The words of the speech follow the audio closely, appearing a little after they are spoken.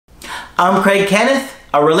I'm Craig Kenneth,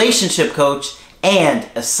 a relationship coach and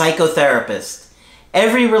a psychotherapist.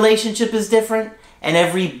 Every relationship is different and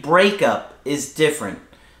every breakup is different.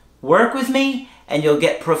 Work with me and you'll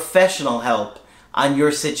get professional help on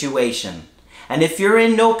your situation. And if you're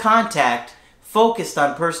in no contact, focused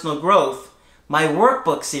on personal growth, my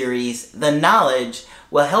workbook series, The Knowledge,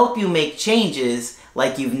 will help you make changes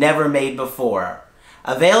like you've never made before.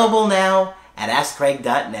 Available now at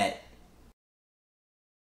AskCraig.net.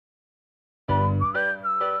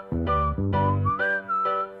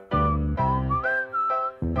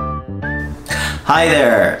 Hi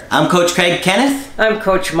there, I'm Coach Craig Kenneth. I'm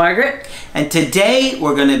Coach Margaret. And today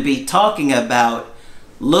we're going to be talking about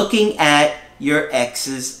looking at your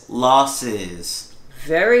ex's losses.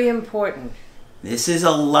 Very important. This is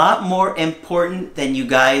a lot more important than you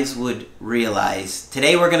guys would realize.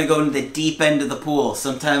 Today we're going to go into the deep end of the pool.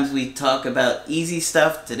 Sometimes we talk about easy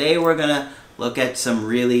stuff. Today we're going to look at some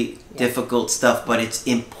really difficult stuff, but it's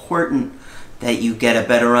important that you get a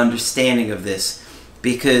better understanding of this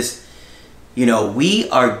because we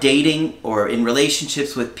are dating or in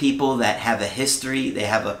relationships with people that have a history, they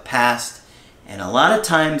have a past, and a lot of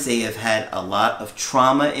times they have had a lot of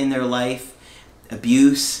trauma in their life,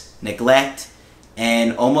 abuse, neglect,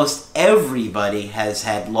 and almost everybody has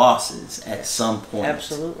had losses at some point.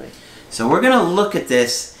 Absolutely. So we're going to look at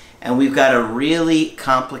this, and we've got a really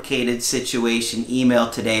complicated situation email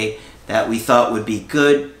today that we thought would be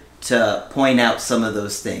good to point out some of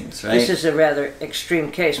those things, right? This is a rather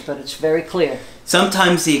extreme case, but it's very clear.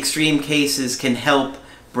 Sometimes the extreme cases can help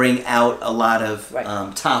bring out a lot of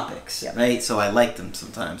topics, right? So I like them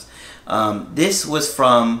sometimes. This was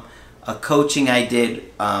from a coaching I did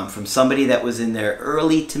from somebody that was in their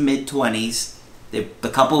early to mid-20s. The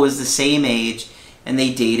couple was the same age, and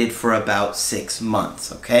they dated for about 6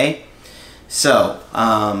 months, okay? So,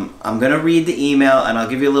 I'm going to read the email, and I'll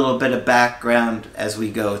give you a little bit of background as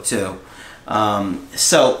we go, too.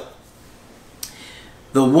 So,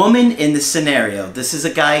 the woman in the scenario, this is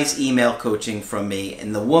a guy's email coaching from me,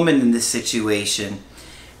 and the woman in this situation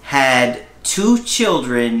had 2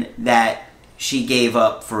 children that she gave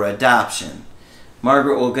up for adoption.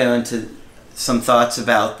 Margaret will go into some thoughts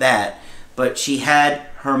about that, but she had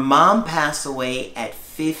her mom pass away at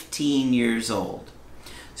 15 years old.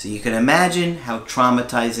 So you can imagine how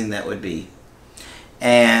traumatizing that would be.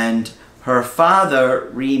 And her father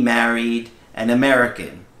remarried an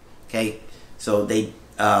American. Okay, so they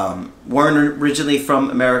weren't originally from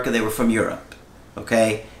America, they were from Europe.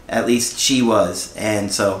 Okay, at least she was.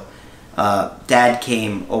 And so dad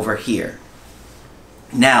came over here.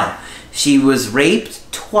 Now, she was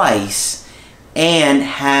raped twice and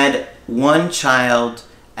had 1 child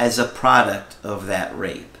as a product of that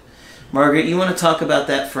rape. Margaret, you want to talk about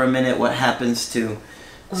that for a minute? What happens to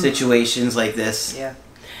situations like this?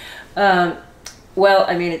 Yeah. Well,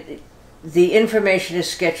 I mean, the information is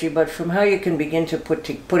sketchy, but from how you can begin to put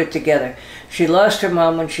it together, she lost her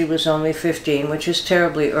mom when she was only 15, which is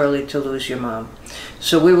terribly early to lose your mom.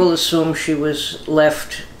 So we will assume she was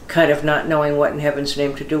left kind of not knowing what in heaven's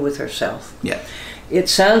name to do with herself. Yeah. It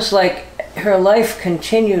sounds like her life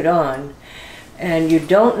continued on. And you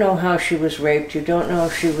don't know how she was raped. You don't know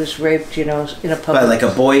if she was raped, in a public... By like a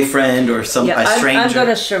boyfriend or a stranger? I'm going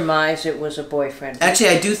to surmise it was a boyfriend. Actually,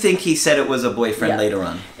 I do think he said it was a boyfriend later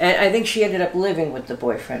on. And I think she ended up living with the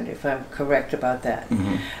boyfriend, if I'm correct about that.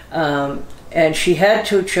 Mm-hmm. And she had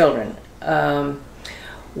 2 children.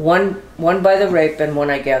 One by the rape and one,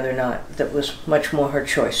 I gather, not. That was much more her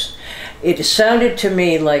choice. It sounded to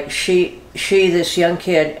me like she, this young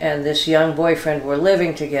kid, and this young boyfriend were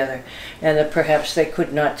living together, and that perhaps they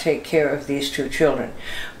could not take care of these 2 children.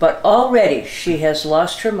 But already she has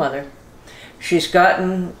lost her mother. She's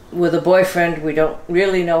gotten with a boyfriend. We don't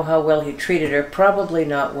really know how well he treated her. Probably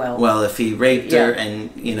not well. Well, if he raped her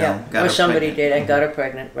and, got her or somebody pregnant. did and got her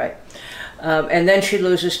pregnant, right. And then she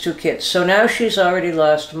loses 2 kids. So now she's already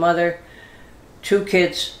lost mother, 2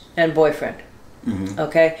 kids, and boyfriend. Mm-hmm.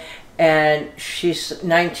 Okay? And she's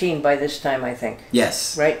 19 by this time, I think.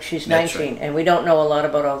 Yes. Right? She's 19. Right. And we don't know a lot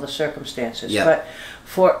about all the circumstances. Yep. But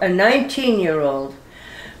for a 19-year-old,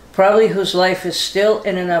 probably whose life is still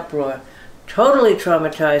in an uproar, totally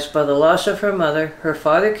traumatized by the loss of her mother, her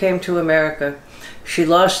father came to America, she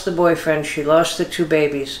lost the boyfriend, she lost the 2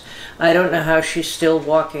 babies. I don't know how she's still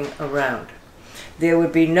walking around. There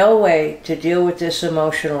would be no way to deal with this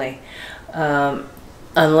emotionally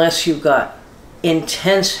unless you got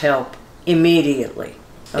intense help immediately.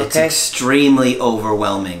 Okay? It's extremely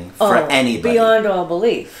overwhelming for anybody. Beyond all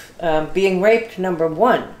belief. Being raped, number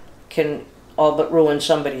 1, can all but ruin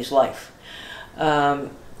somebody's life.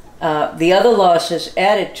 The other losses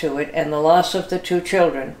added to it, and the loss of the 2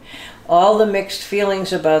 children, all the mixed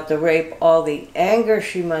feelings about the rape, all the anger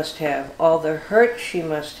she must have, all the hurt she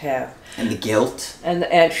must have. And the guilt.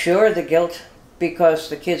 And sure, the guilt, because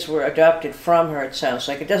the kids were adopted from her, it sounds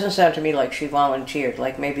like. It doesn't sound to me like she volunteered,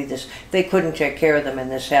 like maybe they couldn't take care of them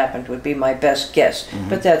and this happened, would be my best guess. Mm-hmm.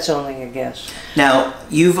 But that's only a guess. Now,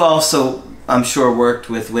 you've also, I'm sure, worked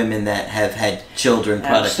with women that have had children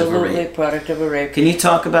product of a rape. Absolutely, product of a rape. Can you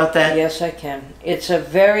talk about that? Yes, I can. It's a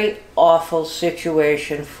very awful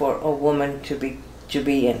situation for a woman to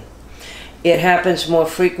be in. It happens more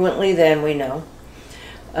frequently than we know.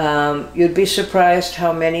 You'd be surprised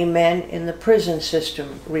how many men in the prison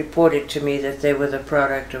system reported to me that they were the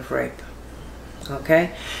product of rape.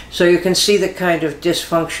 Okay? So you can see the kind of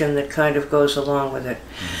dysfunction that kind of goes along with it.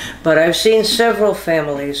 But I've seen several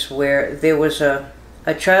families where there was a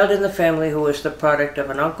child in the family who was the product of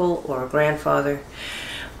an uncle or a grandfather.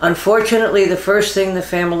 Unfortunately, the first thing the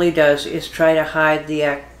family does is try to hide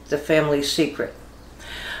the family's secret.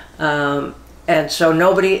 And so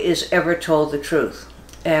nobody is ever told the truth.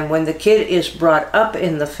 And when the kid is brought up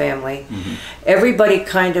in the family, mm-hmm. everybody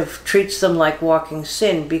kind of treats them like walking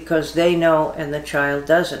sin because they know and the child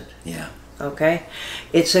doesn't. Yeah. Okay?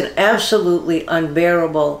 It's an absolutely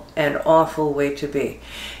unbearable and awful way to be.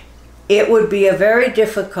 It would be a very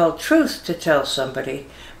difficult truth to tell somebody,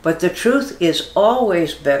 but the truth is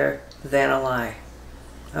always better than a lie.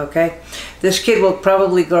 Okay? This kid will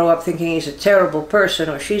probably grow up thinking he's a terrible person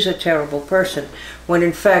or she's a terrible person, when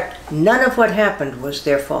in fact none of what happened was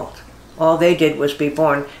their fault. All they did was be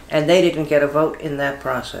born, and they didn't get a vote in that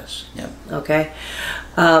process. Yep. Okay?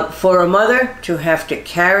 For a mother to have to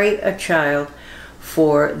carry a child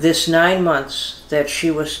for this 9 months that she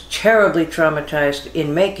was terribly traumatized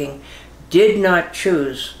in making, did not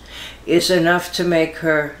choose, is enough to make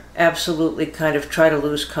her absolutely kind of try to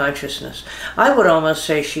lose consciousness. I would almost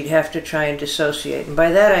say she'd have to try and dissociate. And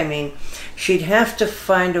by that I mean she'd have to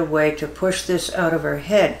find a way to push this out of her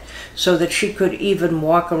head so that she could even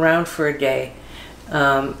walk around for a day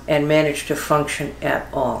and manage to function at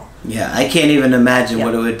all. Yeah, I can't even imagine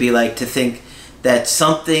what it would be like to think that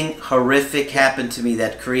something horrific happened to me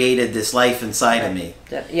that created this life inside of me.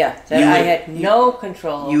 I had no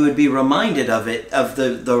control over. You would be reminded of it, of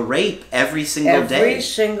the rape every single day. Every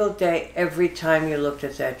single day, every time you looked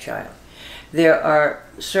at that child. There are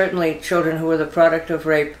certainly children who are the product of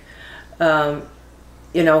rape, who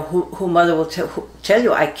mother will tell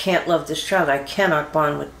you, I can't love this child, I cannot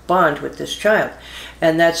bond with this child.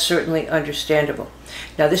 And that's certainly understandable.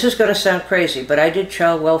 Now this is going to sound crazy, but I did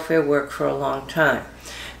child welfare work for a long time.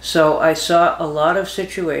 So I saw a lot of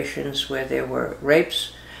situations where there were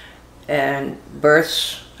rapes and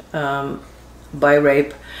births by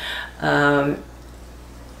rape, and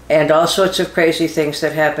all sorts of crazy things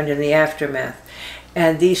that happened in the aftermath.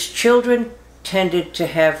 And these children tended to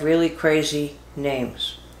have really crazy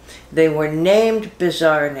names. They were named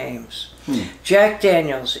bizarre names. Jack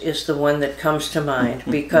Daniels is the one that comes to mind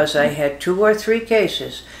because I had 2 or 3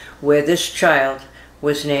 cases where this child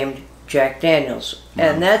was named Jack Daniels. Wow.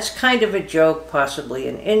 And that's kind of a joke, possibly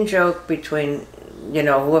an in-joke between,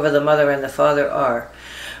 whoever the mother and the father are.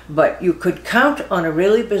 But you could count on a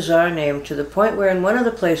really bizarre name to the point where in one of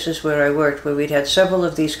the places where I worked, where we'd had several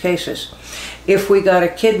of these cases, if we got a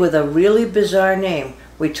kid with a really bizarre name,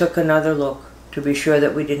 we took another look to be sure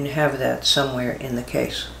that we didn't have that somewhere in the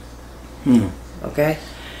case. Okay?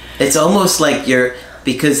 It's almost like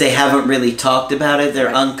because they haven't really talked about it,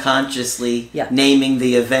 they're unconsciously naming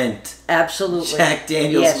the event. Absolutely. Jack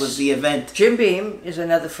Daniels was the event. Jim Beam is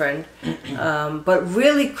another friend. But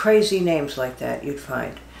really crazy names like that you'd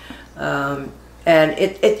find. And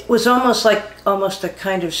it was almost a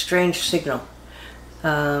kind of strange signal.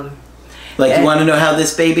 You want to know how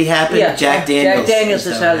this baby happened? Yeah, Jack Daniels. Jack Daniels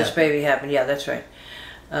is how this baby happened. Yeah, that's right.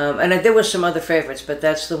 And there were some other favorites, but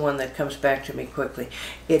that's the one that comes back to me quickly.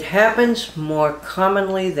 It happens more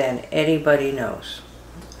commonly than anybody knows.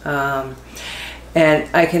 And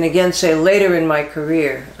I can again say later in my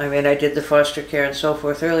career, I did the foster care and so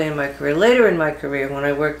forth early in my career. Later in my career, when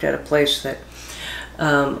I worked at a place that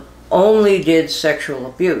only did sexual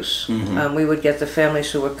abuse, we would get the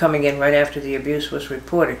families who were coming in right after the abuse was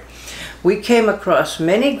reported. We came across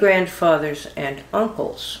many grandfathers and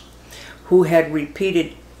uncles who had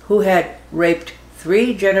raped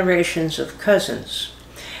 3 generations of cousins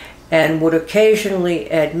and would occasionally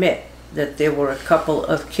admit that there were a couple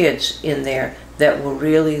of kids in there that were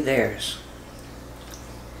really theirs.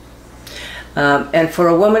 And for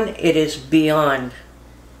a woman, it is beyond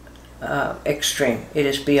extreme. It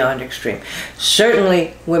is beyond extreme.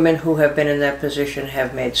 Certainly, women who have been in that position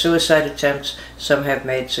have made suicide attempts. Some have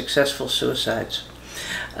made successful suicides.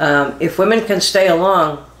 If women can stay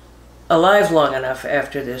alive long enough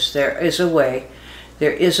after this, there is a way.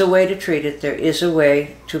 There is a way to treat it. There is a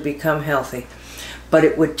way to become healthy. But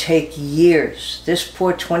it would take years. This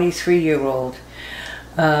poor 23-year-old,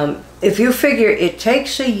 if you figure it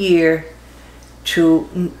takes a year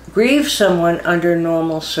to grieve someone under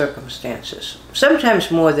normal circumstances, sometimes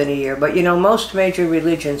more than a year, but you know, most major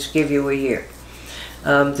religions give you a year.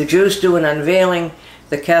 The Jews do an unveiling,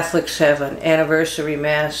 the Catholics have an anniversary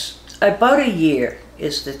mass. About a year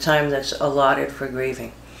is the time that's allotted for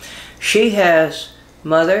grieving. She has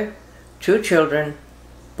mother, 2 children,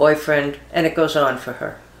 boyfriend, and it goes on for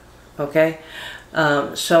her, okay?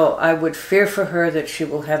 So I would fear for her that she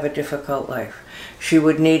will have a difficult life. She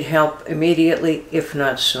would need help immediately, if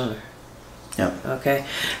not sooner. Yeah. Okay?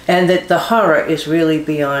 And that the horror is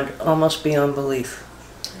really almost beyond belief.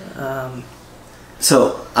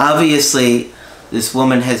 So obviously, this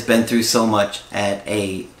woman has been through so much at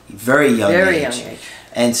a very young age.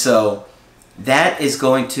 And so that is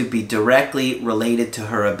going to be directly related to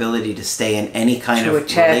her ability to stay in any kind of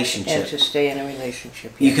relationship. And to stay in a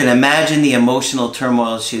relationship. You can imagine the emotional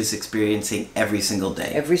turmoil she's experiencing every single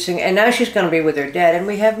day. And now she's going to be with her dad, and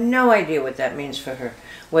we have no idea what that means for her.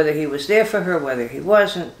 Whether he was there for her, whether he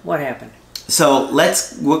wasn't, what happened. So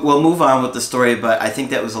we'll move on with the story, but I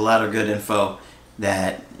think that was a lot of good info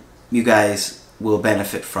that you guys will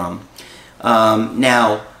benefit from.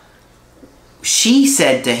 Now, she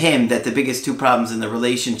said to him that the biggest 2 problems in the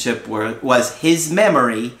relationship was his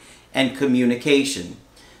memory and communication.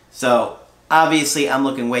 So obviously I'm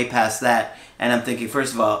looking way past that, and I'm thinking,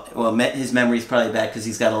 first of all, well, his memory is probably bad because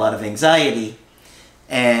he's got a lot of anxiety,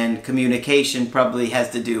 and communication probably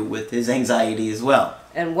has to do with his anxiety as well.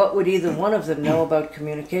 And what would either one of them know about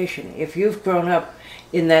communication? If you've grown up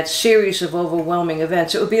in that series of overwhelming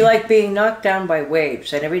events, it would be like being knocked down by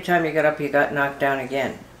waves, and every time you got up, you got knocked down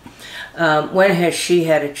again. When has she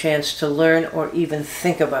had a chance to learn or even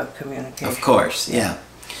think about communication? Of course, yeah.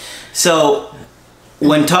 So,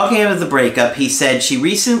 when talking about the breakup, he said she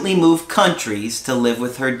recently moved countries to live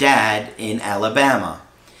with her dad in Alabama.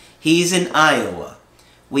 He's in Iowa.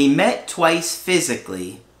 We met twice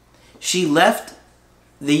physically. She left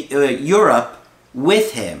Europe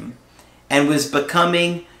with him and was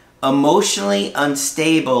becoming emotionally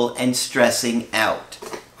unstable and stressing out.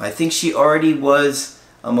 I think she already was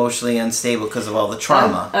emotionally unstable because of all the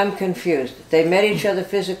trauma. I'm confused. They met each other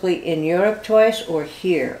physically in Europe twice, or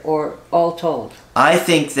here, or all told? I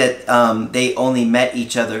think that they only met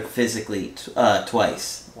each other physically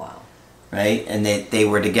twice. Wow. Right? And they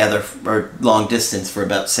were together for long distance for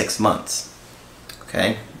about 6 months.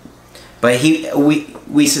 Okay? But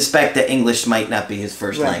we suspect that English might not be his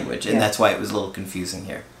first language, and that's why it was a little confusing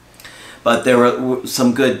here. But there were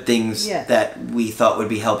some good things that we thought would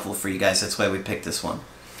be helpful for you guys. That's why we picked this one.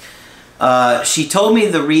 She told me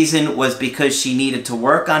the reason was because she needed to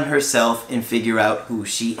work on herself and figure out who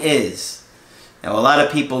she is. Now, a lot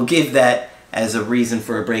of people give that as a reason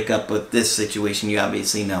for a breakup, but this situation, you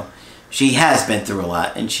obviously know. She has been through a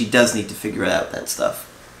lot, and she does need to figure out that stuff.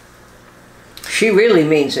 She really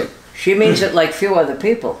means it. She means it like few other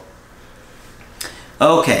people.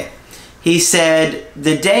 Okay. He said,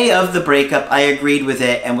 the day of the breakup, I agreed with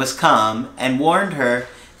it and was calm and warned her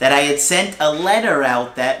that I had sent a letter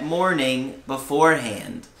out that morning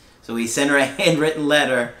beforehand. So he sent her a handwritten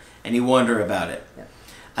letter and he warned her about it. Yeah.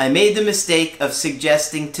 I made the mistake of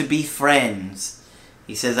suggesting to be friends.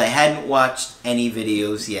 He says, I hadn't watched any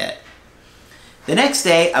videos yet. The next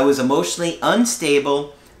day, I was emotionally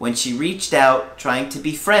unstable when she reached out trying to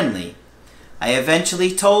be friendly. I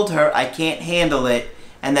eventually told her I can't handle it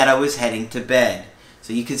and that I was heading to bed.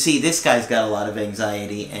 So you can see this guy's got a lot of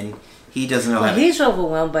anxiety and he doesn't know how to... He's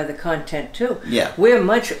overwhelmed by the content too. Yeah. We're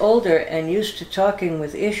much older and used to talking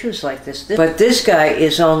with issues like this. But this guy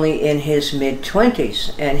is only in his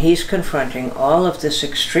mid-20s and he's confronting all of this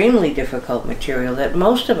extremely difficult material that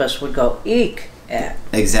most of us would go eek at.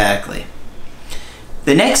 Exactly.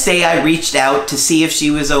 The next day I reached out to see if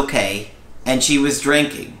she was okay and she was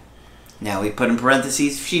drinking. Now he put in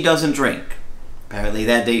parentheses, she doesn't drink. Apparently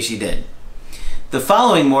that day she did. The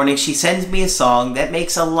following morning she sends me a song that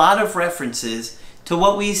makes a lot of references to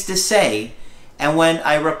what we used to say, and when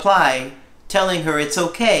I reply telling her it's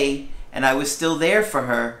okay and I was still there for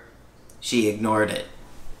her, she ignored it.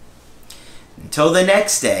 Until the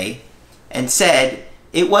next day and said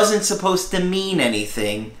it wasn't supposed to mean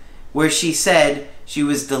anything, where she said she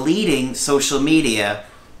was deleting social media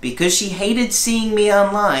because she hated seeing me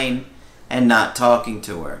online and not talking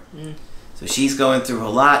to her. So she's going through a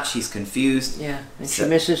lot. She's confused. Yeah, and she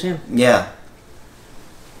misses him. Yeah.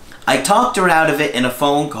 I talked her out of it in a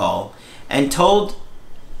phone call and told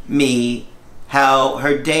me how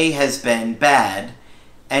her day has been bad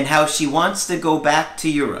and how she wants to go back to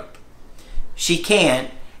Europe. She can't,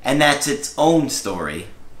 and that's its own story.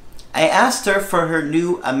 I asked her for her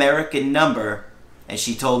new American number, and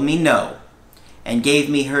she told me no, and gave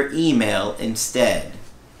me her email instead.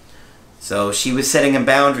 So she was setting a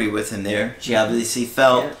boundary with him there. She obviously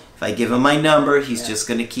felt, if I give him my number, he's just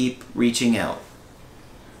going to keep reaching out.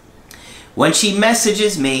 When she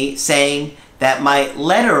messages me saying that my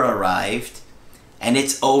letter arrived, and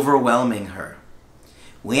it's overwhelming her.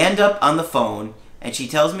 We end up on the phone, and she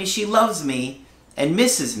tells me she loves me and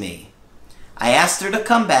misses me. I asked her to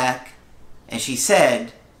come back, and she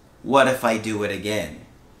said, what if I do it again?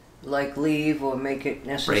 Like leave or make it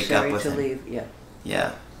necessary to leave. Yeah.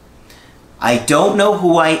 Yeah. I don't know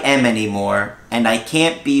who I am anymore, and I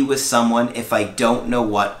can't be with someone if I don't know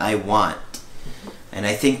what I want. And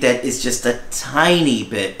I think that is just a tiny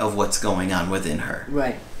bit of what's going on within her.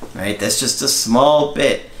 Right. Right? That's just a small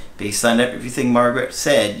bit. Based on everything Margaret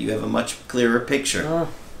said, you have a much clearer picture. Oh.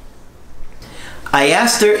 I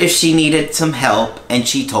asked her if she needed some help, and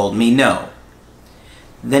she told me no.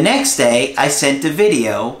 The next day, I sent a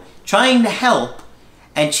video trying to help,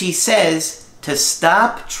 and she says to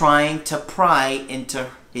stop trying to pry into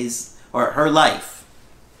his or her life.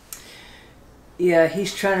 Yeah,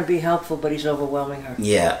 he's trying to be helpful, but he's overwhelming her.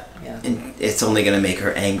 Yeah. And it's only going to make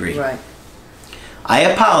her angry. Right. I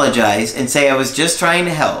apologize and say I was just trying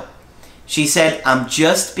to help. She said, I'm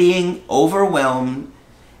just being overwhelmed,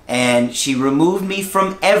 and she removed me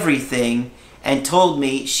from everything and told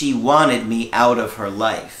me she wanted me out of her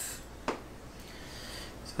life.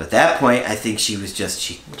 So at that point, I think she was just...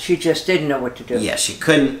 She just didn't know what to do. Yeah, she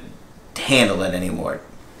couldn't handle it anymore.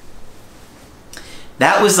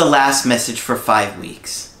 That was the last message for 5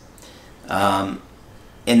 weeks. In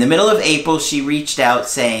the middle of April, she reached out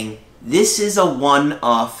saying, this is a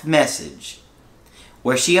one-off message,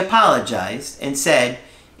 where she apologized and said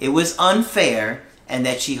it was unfair and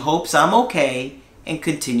that she hopes I'm okay and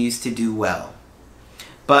continues to do well.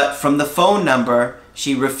 But from the phone number,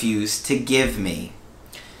 she refused to give me.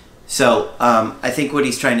 So I think what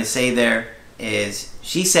he's trying to say there is,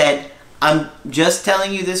 she said, I'm just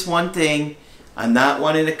telling you this one thing. I'm not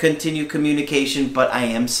wanting to continue communication, but I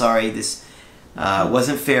am sorry this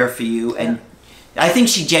wasn't fair for you. And I think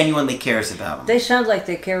she genuinely cares about him. They sound like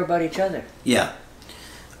they care about each other. Yeah.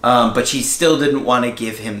 But she still didn't want to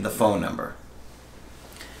give him the phone number.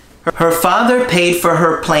 Her father paid for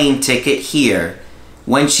her plane ticket here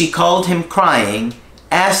when she called him crying,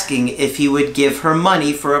 asking if he would give her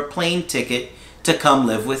money for a plane ticket to come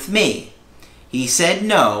live with me. He said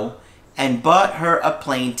no and bought her a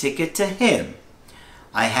plane ticket to him.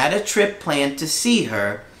 I had a trip planned to see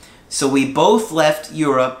her, so we both left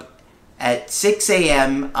Europe at 6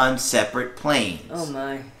 a.m. on separate planes. Oh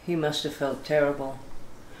my, he must have felt terrible.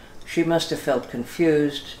 She must have felt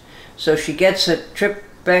confused. So she gets a trip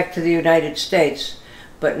back to the United States,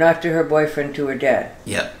 but not to her boyfriend, to her dad.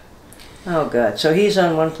 Yep. Oh God, so he's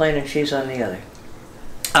on one plane and she's on the other.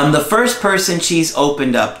 I'm the first person she's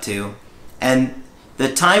opened up to, and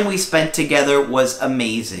the time we spent together was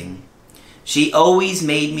amazing. She always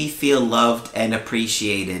made me feel loved and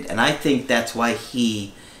appreciated, and I think that's why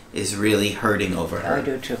he is really hurting over her. I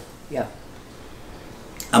do too, yeah.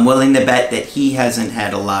 I'm willing to bet that he hasn't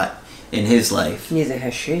had a lot in his life. Neither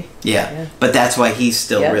has she. Yeah. But that's why he's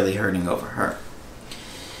still really hurting over her.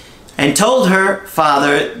 And told her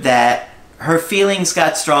father that her feelings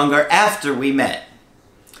got stronger after we met.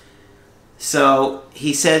 So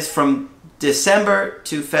he says from December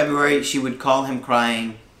to February, she would call him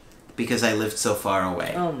crying because I lived so far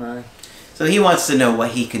away. Oh my. So he wants to know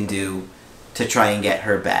what he can do to try and get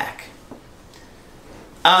her back.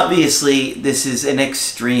 Obviously, this is an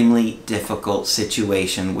extremely difficult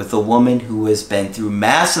situation with a woman who has been through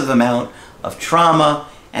massive amount of trauma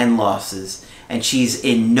and losses, and she's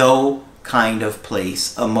in no kind of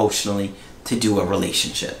place emotionally to do a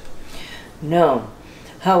relationship. No.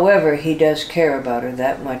 However, he does care about her.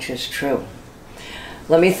 That much is true.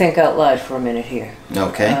 Let me think out loud for a minute here.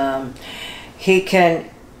 Okay. He can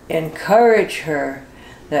encourage her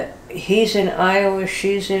that he's in Iowa,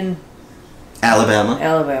 she's in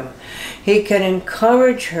Alabama. He can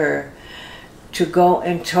encourage her to go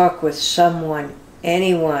and talk with someone,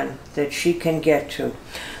 anyone that she can get to.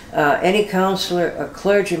 Any counselor, a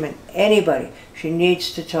clergyman, anybody. She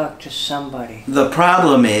needs to talk to somebody. The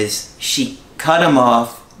problem is she cut him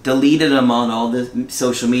off deleted him on all the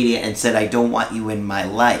social media and said, I don't want you in my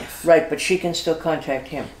life. Right, but she can still contact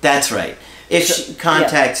him. That's right. If she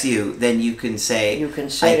contacts you, then you can say,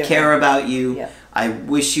 I care about you, I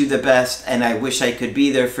wish you the best, and I wish I could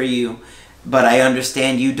be there for you, but I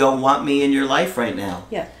understand you don't want me in your life right now.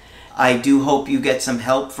 Yeah. I do hope you get some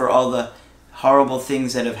help for all the horrible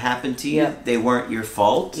things that have happened to you. They weren't your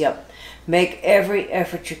fault. Yep. Make every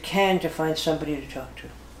effort you can to find somebody to talk to.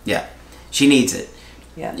 Yeah. She needs it.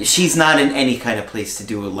 Yeah. She's not in any kind of place to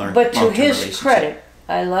do a But to his credit,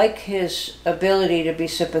 I like his ability to be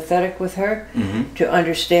sympathetic with her, to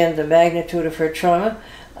understand the magnitude of her trauma.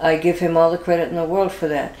 I give him all the credit in the world for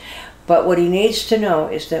that. But what he needs to know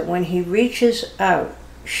is that when he reaches out,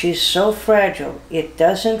 she's so fragile, it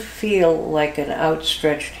doesn't feel like an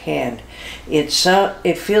outstretched hand.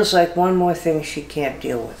 It feels like one more thing she can't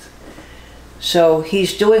deal with. So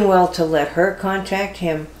he's doing well to let her contact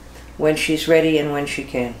him when she's ready and when she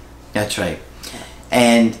can. That's right.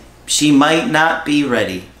 And she might not be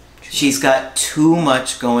ready. She's got too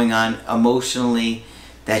much going on emotionally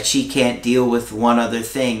that she can't deal with one other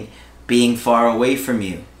thing, being far away from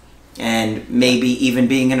you and maybe even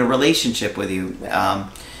being in a relationship with you.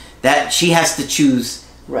 That she has to choose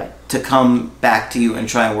to come back to you and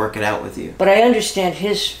try and work it out with you. But I understand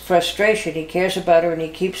his frustration. He cares about her and he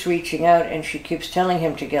keeps reaching out and she keeps telling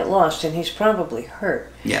him to get lost, and he's probably hurt.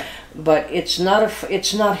 Yeah. But it's not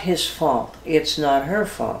his fault. It's not her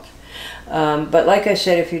fault. But like I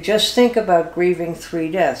said, if you just think about grieving 3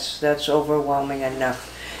 deaths, that's overwhelming enough.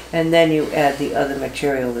 And then you add the other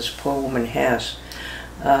material this poor woman has.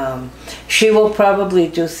 She will probably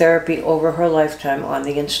do therapy over her lifetime on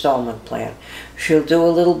the installment plan. She'll do a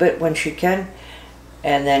little bit when she can,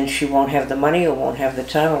 and then she won't have the money or won't have the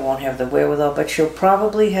time or won't have the wherewithal, but she'll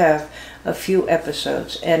probably have a few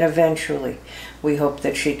episodes, and eventually we hope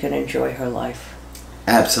that she can enjoy her life.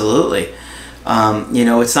 Absolutely.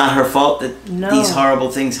 It's not her fault that these horrible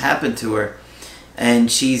things happen to her,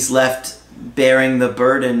 and she's left bearing the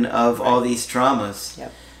burden of all these traumas.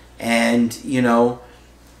 Yep. And,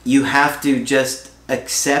 you have to just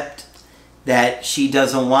accept that she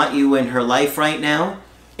doesn't want you in her life right now.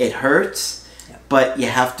 It hurts, but you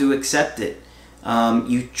have to accept it.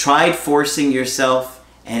 You tried forcing yourself,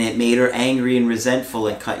 and it made her angry and resentful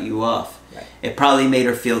and cut you off. Right. It probably made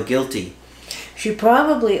her feel guilty. She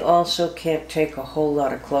probably also can't take a whole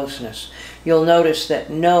lot of closeness. You'll notice that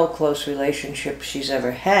no close relationship she's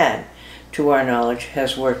ever had, to our knowledge,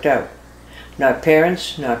 has worked out. Not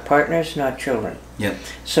parents, not partners, not children. Yep.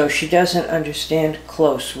 So she doesn't understand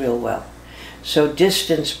close real well. So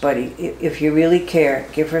distance, buddy, if you really care,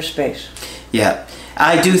 give her space. Yeah.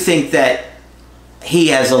 I do think that he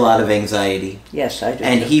has a lot of anxiety. Yes, I do.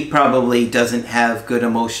 And he probably doesn't have good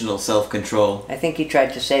emotional self-control. I think he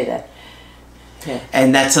tried to say that. Yeah.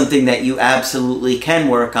 And that's something that you absolutely can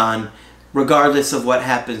work on, regardless of what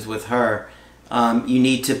happens with her. You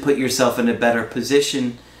need to put yourself in a better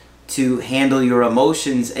position to handle your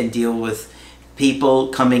emotions and deal with people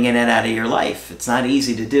coming in and out of your life. It's not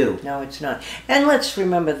easy to do. No, it's not. And let's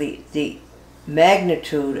remember the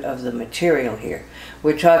magnitude of the material here.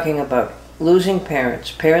 We're talking about losing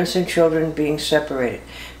parents and children being separated,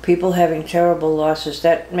 people having terrible losses.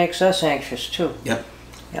 That makes us anxious too. Yep.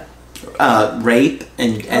 Yeah. Rape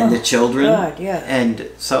and the children. God, yeah. And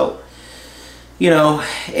so,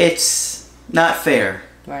 it's not fair.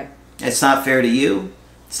 Right. It's not fair to you.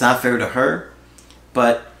 It's not fair to her.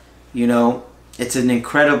 But, it's an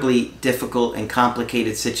incredibly difficult and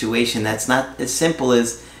complicated situation that's not as simple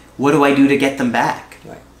as, what do I do to get them back?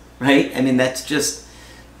 Right? I mean, that's just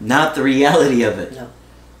not the reality of it. No.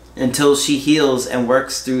 Until she heals and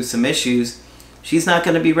works through some issues, she's not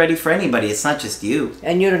going to be ready for anybody. It's not just you.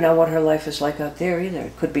 And you don't know what her life is like out there either.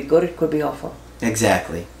 It could be good, it could be awful.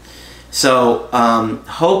 Exactly. So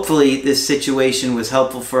hopefully this situation was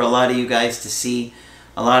helpful for a lot of you guys to see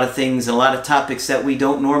a lot of things, a lot of topics that we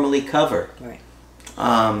don't normally cover. Right.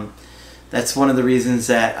 That's one of the reasons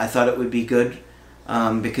that I thought it would be good,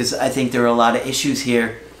 because I think there are a lot of issues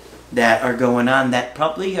here that are going on that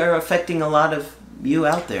probably are affecting a lot of you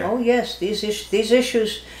out there. Oh yes, these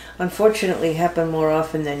issues unfortunately happen more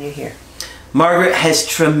often than you hear. Margaret has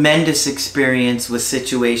tremendous experience with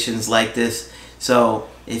situations like this, so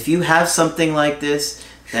if you have something like this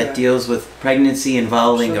that deals with pregnancy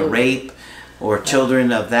involving a rape or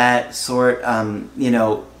children of that sort,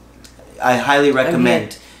 I highly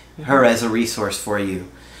recommend her as a resource for you.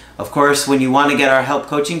 Of course, when you want to get our help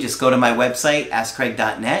coaching, just go to my website,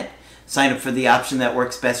 askcraig.net. Sign up for the option that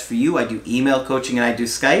works best for you. I do email coaching and I do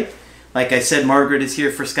Skype. Like I said, Margaret is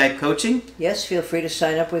here for Skype coaching. Yes, feel free to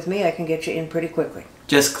sign up with me. I can get you in pretty quickly.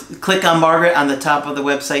 Just click on Margaret on the top of the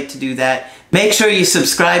website to do that. Make sure you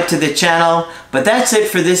subscribe to the channel. But that's it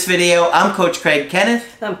for this video. I'm Coach Craig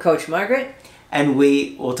Kenneth. I'm Coach Margaret. And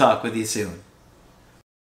we will talk with you soon.